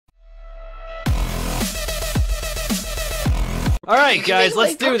All right, guys,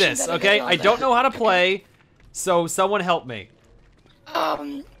 let's like do potions this. out of Okay, it and I all don't that. know how to play, so someone help me.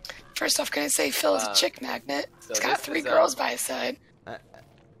 First off, can I say Phil is a chick magnet? so It's got this 3 is, girls by his side.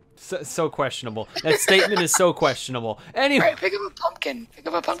 So questionable. That statement is so questionable. Anyway, Alright, pick up a pumpkin. Pick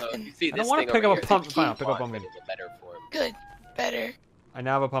up a So pumpkin. you see I don't this want thing to pick over up a here? pumpkin. Fine, I'll pick up a Quantum pumpkin. is a better form. Good. Better. I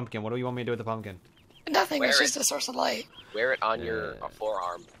now have a pumpkin. What do you want me to do with the pumpkin? Nothing, Wear it's it. just a source of light. Wear it on your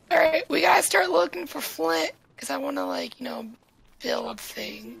forearm. Alright, we gotta start looking for flint, because I want to, like, you know, build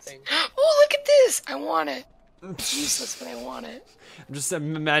things. Oh, look at this! I want it. It's useless, but I want it. I'm just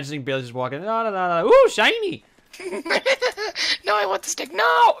imagining Bailey just walking. No, no, no, no. Ooh, shiny! No, I want the stick.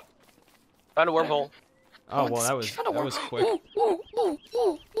 No! Found a wormhole. Oh well, that was quick.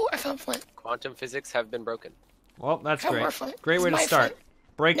 Ooh, I found flint. Quantum physics have been broken. Well, that's Found more great. flint. Great This way is to my start. flint.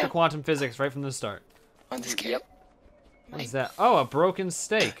 Break No. the quantum physics right from the start. I want this carrot. What is that? Oh, a broken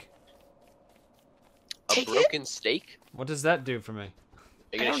steak. A Take it? broken steak? What does that do for me? Are you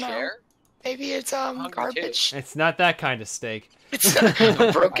I gonna don't know. share? Maybe it's garbage. It's not that kind of steak. It's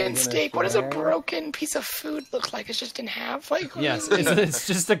a broken gonna steak. What does a share? broken piece of food look like? It's just in half. Like Yes, it's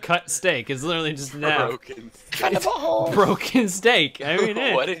just a cut steak. It's literally just now. Broken I found a butthole. Broken steak. I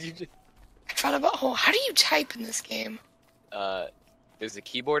mean, What did you do? I found a butthole. How do you type in this game? There's a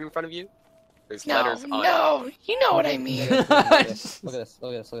keyboard in front of you. There's No, letters on it. no. You know what I mean. Look at this. Look at this.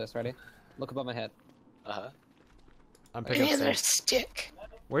 Look at this. Look at this. Ready? Look above my head. Uh-huh. I'm I picking need up another steak. stick.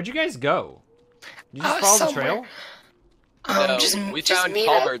 Where'd you guys go? Did you just follow the Somewhere. trail? No, Just, we just found meet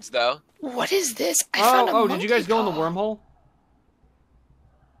up. halberds, though. What is this? I found a Oh, did you guys monkey go in the paw. wormhole?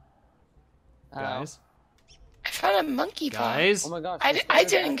 Ow. Guys? I found a monkey paw. Guys? Oh my gosh. I the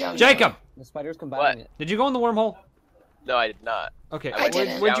didn't spider's go. actually- Jacob! The spider's What? combining it. Did you go in the wormhole? No, I did not. Okay, I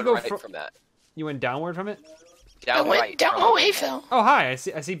didn't. where'd you go Down right from? from that? You went downward from it? Down I went right. down. from Oh, it. hey, Phil. Oh, hi. I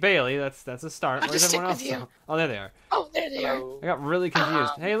see Bailey. That's a start. I'll Where's just everyone stick else? with you. Oh, there they are. Oh, there they are. Hello. I got really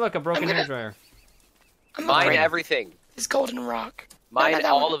confused. Hey, look, a broken I'm gonna- hairdryer. I'm Mine afraid of everything. this golden rock. Mine not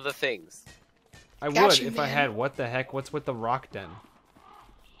that all one. of the things. I Got would you, if I man. had. What the heck? What's with the rock den?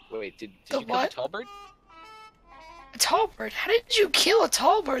 Wait, did The you kill what? the tall bird? A tall bird? How did you kill a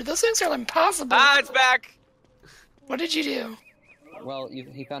tall bird? Those things are impossible. Ah, it's back! What did you do? Well,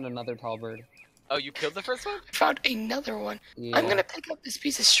 he found another tall bird. Oh, you killed the first one? I found another one. Yeah. I'm gonna pick up this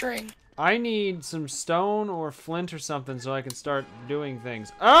piece of string. I need some stone or flint or something so I can start doing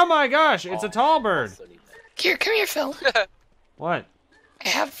things. Oh my gosh, it's a tall bird. Also need that. Here, come here, Phil. What? I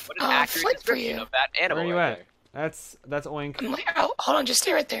have What an accurate flint for description you. of that animal Where are you right at? there. That's oink. I'm like, oh, hold on, just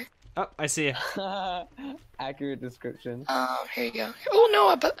stay right there. Oh, I see you. Accurate description. Here you go. Oh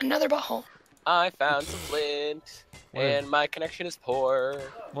no, another butthole. I found some flint, Where? and my connection is poor.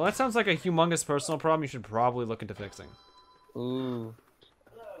 Well, that sounds like a humongous personal problem you should probably look into fixing. Ooh.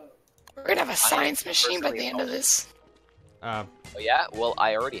 We're gonna have a science machine by the personally end of this. Uh, Oh yeah? Well,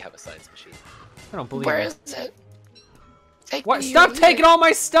 I already have a science machine. I don't believe Where it. is it? Take What? me Stop over taking there. all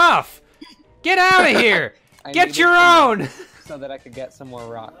my stuff! Get out of here! I Get needed your some own! So that I could get some more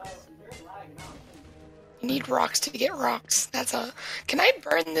rocks. You need rocks to get rocks. That's a. Can I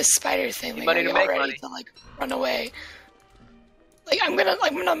burn this spider thing? Like, money are to you make all ready money. to like run away? Like I'm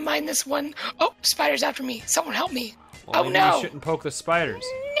gonna mine this one. Oh, spider's after me. Someone help me. Well, Oh, maybe no. you shouldn't poke the spiders.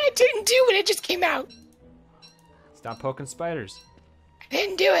 I didn't do it. It just came out. Stop poking spiders. I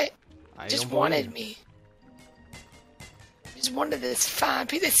didn't do it. I Just don't believe wanted you. me. Just wanted this fine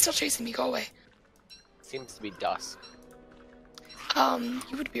piece. It's still chasing me. Go away. Seems to be dusk.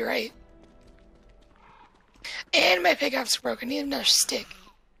 You would be right. And my pickaxe broke. I need another stick.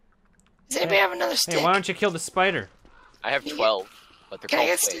 Does anybody have another stick? Hey, why don't you kill the spider? I have Can you 12, but they're can I called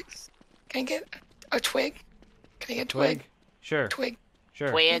get stick? twigs. Can I get a twig? Can I get a twig? Twig? Sure. Twig. Sure.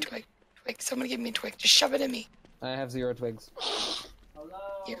 Give me a Twig. twig. Twig. Somebody give me a twig. Just shove it in me. I have 0 twigs.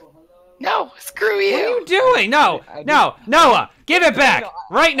 Here. No, screw you. What are you doing? No, I no, Noah, give it back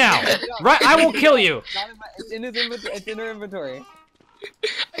right now. Right, I will kill you. Not in my, it's in his inventory. It's in her inventory.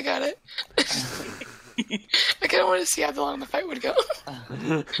 I got it. I kind of want to see how long the fight would go.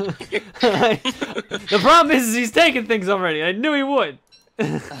 The problem is he's taking things already. I knew he would.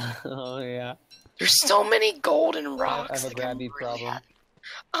 Oh yeah. There's so many golden I rocks. have a like, I'm grabby really problem. happy.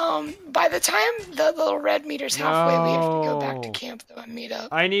 By the time the little red meter's halfway, we have to go back to No. camp though and meet up.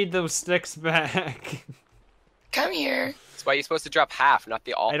 I need those sticks back. Come here. That's why you're supposed to drop half, not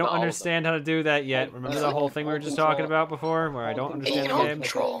the all. I don't not all of them. understand how to do that yet. Remember the whole thing we were just talking about before, where I don't Hey, you understand the know, game?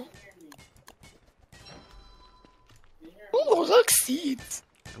 control. Ooh, look, seeds.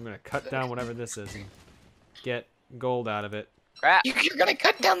 I'm gonna cut down whatever this is and get gold out of it. Crap. You're gonna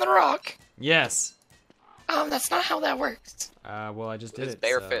cut down the rock. Yes. That's not how that works. Well, I just did It's it.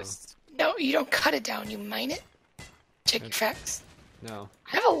 bare so- fists. No, you don't cut it down. You mine it. Check your facts. No.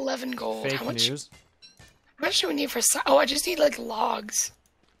 I have 11 gold. Fake How much? news. How much do we need for? Oh, I just need like logs.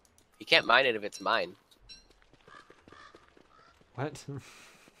 You can't mine it if it's mine. What?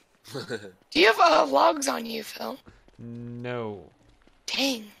 Do you have logs on you, Phil? No.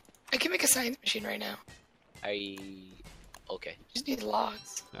 Dang. I can make a science machine right now. Okay. Just need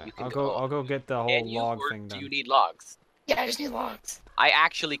logs. Alright, You can I'll do go. all. I'll go get the whole Can you, log or thing do done. you need logs? Yeah, I just need logs. I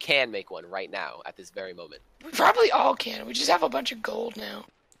actually can make one right now at this very moment. We probably all can. We just have a bunch of gold now.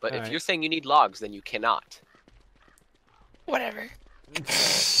 But if Alright. you're saying you need logs, then you cannot. Whatever. I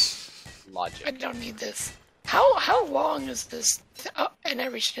Logic. don't need this. How long is this? Oh, and I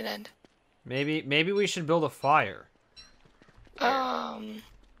reached an end. Maybe we should build a fire.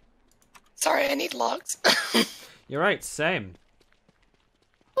 Sorry, I need logs. You're right. Same.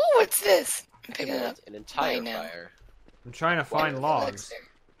 Ooh, what's this? I'm You can picking it up. build an entire right now. fire. I'm trying to find What logs.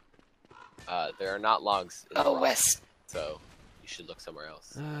 There are not logs in the Oh, rock, west. so you should look somewhere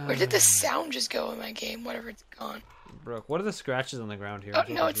else. Where did the sound just go in my game? Whatever it's gone. Brooke, what are the scratches on the ground here? Oh I'm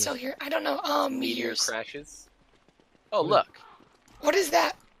so no, it's still confused. here. I don't know. Meteor Meteors. crashes. Oh, look. What is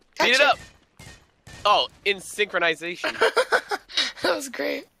that? Beat it Gotcha. up! Oh, in synchronization. That was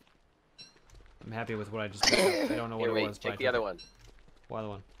great. I'm happy with what I just did. I don't know what Here, it wait, was. but I take the took other it. one. What other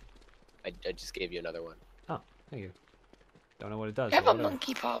one? I just gave you another one. Oh, thank you. Don't know what it does. I have but a whatever.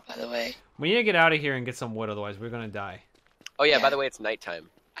 monkey paw, by the way. We need to get out of here and get some wood, otherwise we're gonna die. Oh yeah, Yeah. by the way, it's nighttime.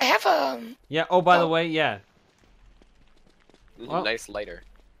 I have Yeah. Oh, by the Oh. way, yeah. Well- Nice lighter.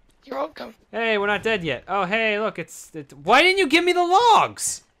 You're welcome. Hey, we're not dead yet. Oh, hey, look, it's. Why didn't you give me the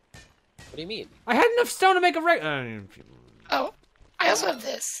logs? What do you mean? I had enough stone to make a Oh, I also have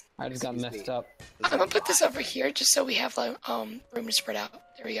this. I just got Excuse messed me. up. I'm gonna put this over here just so we have like room to spread out.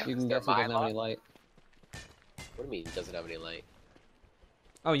 There we go. You can there guess who doesn't my have any light. What do you mean it doesn't have any light?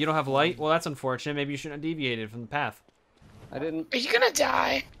 Oh, you don't have light? Well, that's unfortunate. Maybe you shouldn't have deviated from the path. I didn't. Are you gonna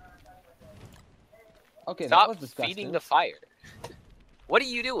die? Okay, that Stop was disgusting. feeding the fire. What are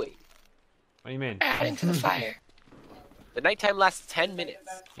you doing? What do you mean? Adding to the fire. The nighttime lasts 10 minutes.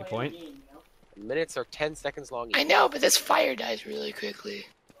 Your point? Minutes are 10 seconds long. I know, but this fire dies really quickly.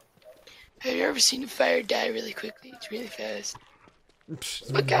 Have you ever seen a fire die really quickly? It's really fast.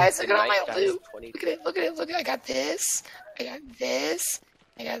 Look, guys, look at all my Night dies loot. 20 Look at it, look at it, look at it. I got this. I got this.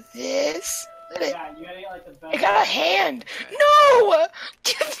 I got this. Look at it. Yeah, you gotta get like the best. I got a hand. No!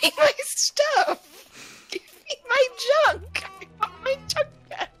 Give me my stuff. Give me my junk. I want my junk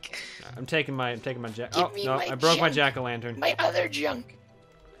back. I'm taking my jack. Give Oh me no! my I broke my junk. jack-o'-lantern. My other junk.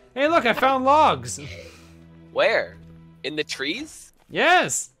 Hey, look! I found logs. Where? In the trees?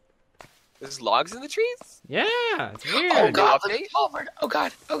 Yes. There's logs in the trees? Yeah. It's weird. Oh god, update? look at Talbert. Oh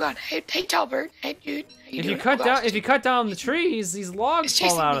god, oh god. Hey, hey Talbert. Hey dude. How you If doing? you cut Oh, down, gosh. if you cut down the trees, these logs It's fall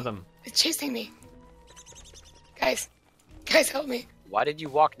chasing out me. of them. It's chasing me. Guys, guys, help me. Why did you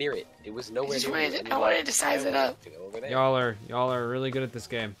walk near it? It was nowhere just near wanted you. to- and I you wanted walked to size it right up. to go over there. Y'all are really good at this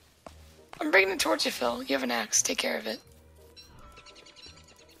game. I'm bringing the torch to Phil. You have an axe. Take care of it.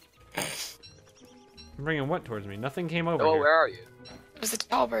 I'm bringing what towards me? Nothing came over Oh, here. where are you? It was the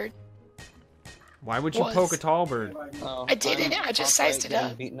Talbert. Why would you Was. poke a tall bird? Oh, I didn't, I'm I just outright sized it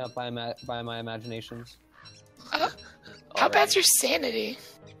getting up. Beaten up by my imaginations. How Alright. bad's your sanity?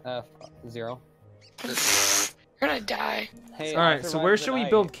 0. You're gonna die. Hey, All I right. So survived where the should we night.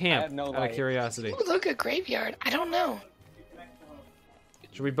 build I camp? had no Out of light. curiosity. Ooh, look, a graveyard. I don't know.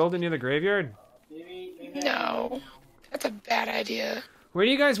 Should we build it near the graveyard? No. That's a bad idea. Where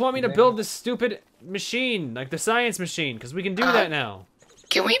do you guys want me to Maybe. build this stupid machine, like the science machine? Because we can do that now.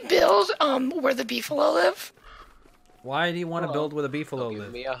 Can we build where the beefalo live? Why do you want to Hello. build where the beefalo Give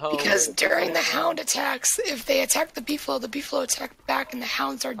live? me a home. Because during the hound attacks, if they attack the beefalo attack back and the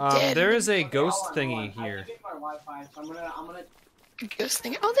hounds are dead. There is a ghost thingy I here. fixed my Wi-Fi, so I'm gonna. Ghost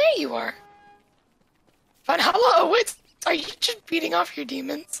thing. Oh, there you are. Fun. Hello. Wait. Are you just beating off your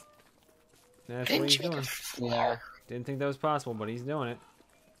demons? That's what Didn't he's you make doing. a floor? Yeah. Didn't think that was possible, but he's doing it.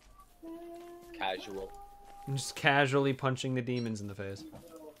 Casual. I'm just casually punching the demons in the face.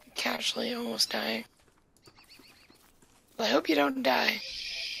 Casually almost dying. Well, I hope you don't die.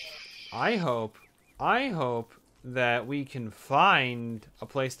 I hope that we can find a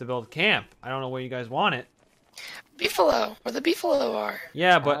place to build camp. I don't know where you guys want it. Beefalo. Where the beefalo are.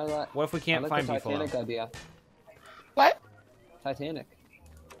 Yeah, I but like- what if we can't I find like the Titanic beefalo? idea. What? Titanic.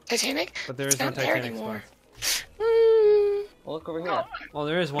 Titanic? But there It's is no not there Titanic anymore. spot. Well, look over here. Well,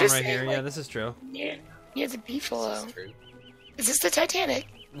 there is one Just right saying, here. Yeah, like- this is true. Near the This beefalo. is true. Is this the Titanic?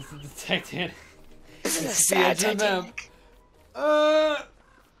 This is the Titanic. This is a This is the sad edge of the map. Titanic.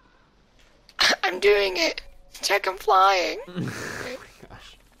 I'm doing it. Check, I'm flying. Oh my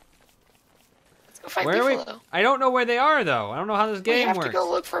gosh. Let's go fight Where are we? Beefalo. I don't know where they are though. I don't know how this We game have works. to go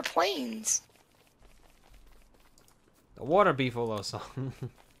look for planes. The Water Beefalo song.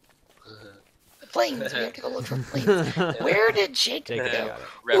 The planes. We have to go look for planes. Where did Jake Jake go? got it.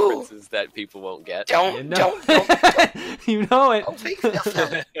 References that people won't get. Don't, You know- don't. You know it. Oh, fake Phil.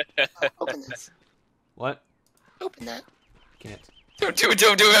 Open this. What? Open that. Can't. Don't do it,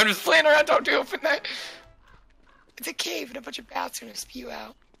 don't do it. I'm just playing around. Don't open that. It's a cave and a bunch of bats are gonna spew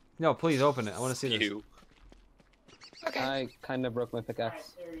out. No, please open it. I want to see this. You. Okay. I kind of broke my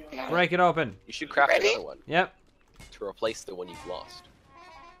pickaxe. I got it. Break it open. You should craft Ready? another one Yep. to replace the one you've lost.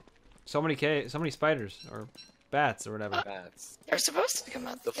 So many spiders or bats or whatever. Bats. They're supposed to come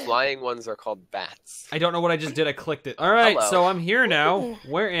out. The there. flying ones are called bats. I don't know what I just did. I clicked it. All right, Hello. so I'm here now. Ooh.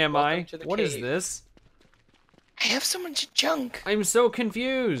 Where am Welcome I? to the What is cave. this? I have so much junk. I'm so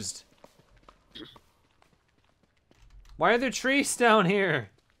confused. Why are there trees down here?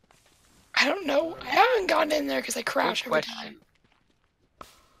 I don't know. I haven't gotten in there because I crash every question. time.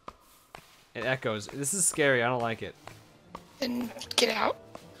 It echoes. This is scary. I don't like it. Then get out.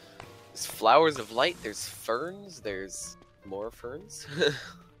 There's flowers of light, there's ferns, there's more ferns.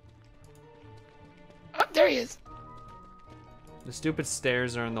 Oh, there he is. The stupid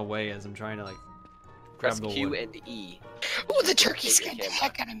stairs are in the way as I'm trying to like grab Press the Q wood. and E. Oh, the turkey Rotate scared your the camera.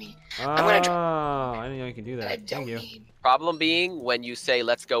 heck out of me. Oh, gonna I didn't know you could do That I that. don't Thank you. need. Problem being when you say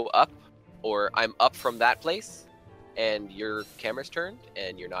let's go up, or I'm up from that place, and your camera's turned,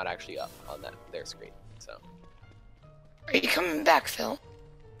 and you're not actually up on their screen. So Are you coming back, Phil?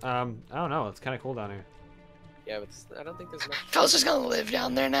 I don't know. It's kind of cool down here. yeah, but I don't think there's much. Phil's just gonna live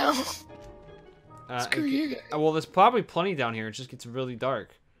down there now. Screw it- you guys. Well, there's probably plenty down here. It just gets really dark,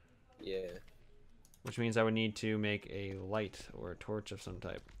 Yeah. which means I would need to make a light or a torch of some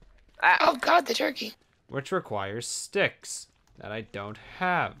type, Ah, Oh god, the turkey. which requires sticks that I don't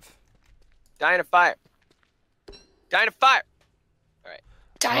have. dying of fire. Dying of fire.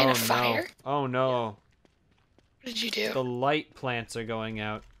 Dying oh of fire. No. Oh no. What did you do? The light plants are going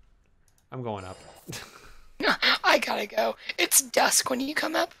out. I'm going up. I gotta go. It's dusk when you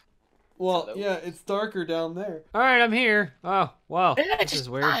come up. Well, Hello? yeah, it's darker down there. All right, I'm here. Oh, wow. Where did I This just is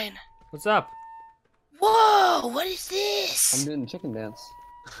weird. find? What's up? Whoa, what is I'm this? doing the chicken dance.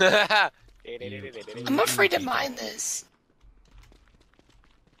 I'm afraid to mine this.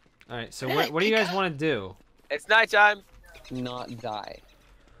 All right, so Where did I what do you pick guys up? want to do? It's nighttime. Not die.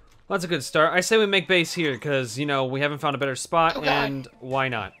 Well, that's a good start. I say we make base here because, you know, we haven't found a better spot, Oh, God. and why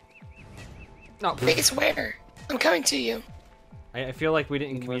not? No, Base where? I'm coming to you. I feel like we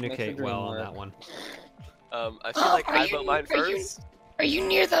didn't Teamwork makes the communicate dream well on work. that one. I feel like are I you- built mine are you- first. Are you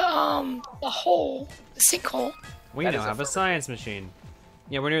near the hole? The sinkhole? We That now is have a affirmative. science machine.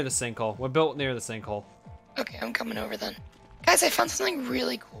 Yeah, we're near the sinkhole. We're built near the sinkhole. Okay, I'm coming over then. Guys, I found something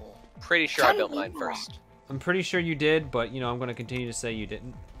really cool. Pretty sure I Found built a mine moon rock. first. I'm pretty sure you did, but, you know, I'm going to continue to say you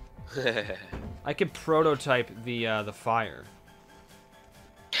didn't. I could prototype the fire.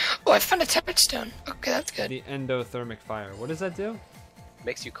 Oh, I found a touchstone. Okay, that's good. The endothermic fire. What does that do?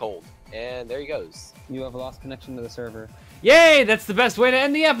 Makes you cold. And there he goes. You have lost connection to the server. Yay! That's the best way to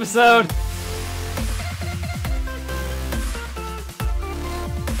end the episode!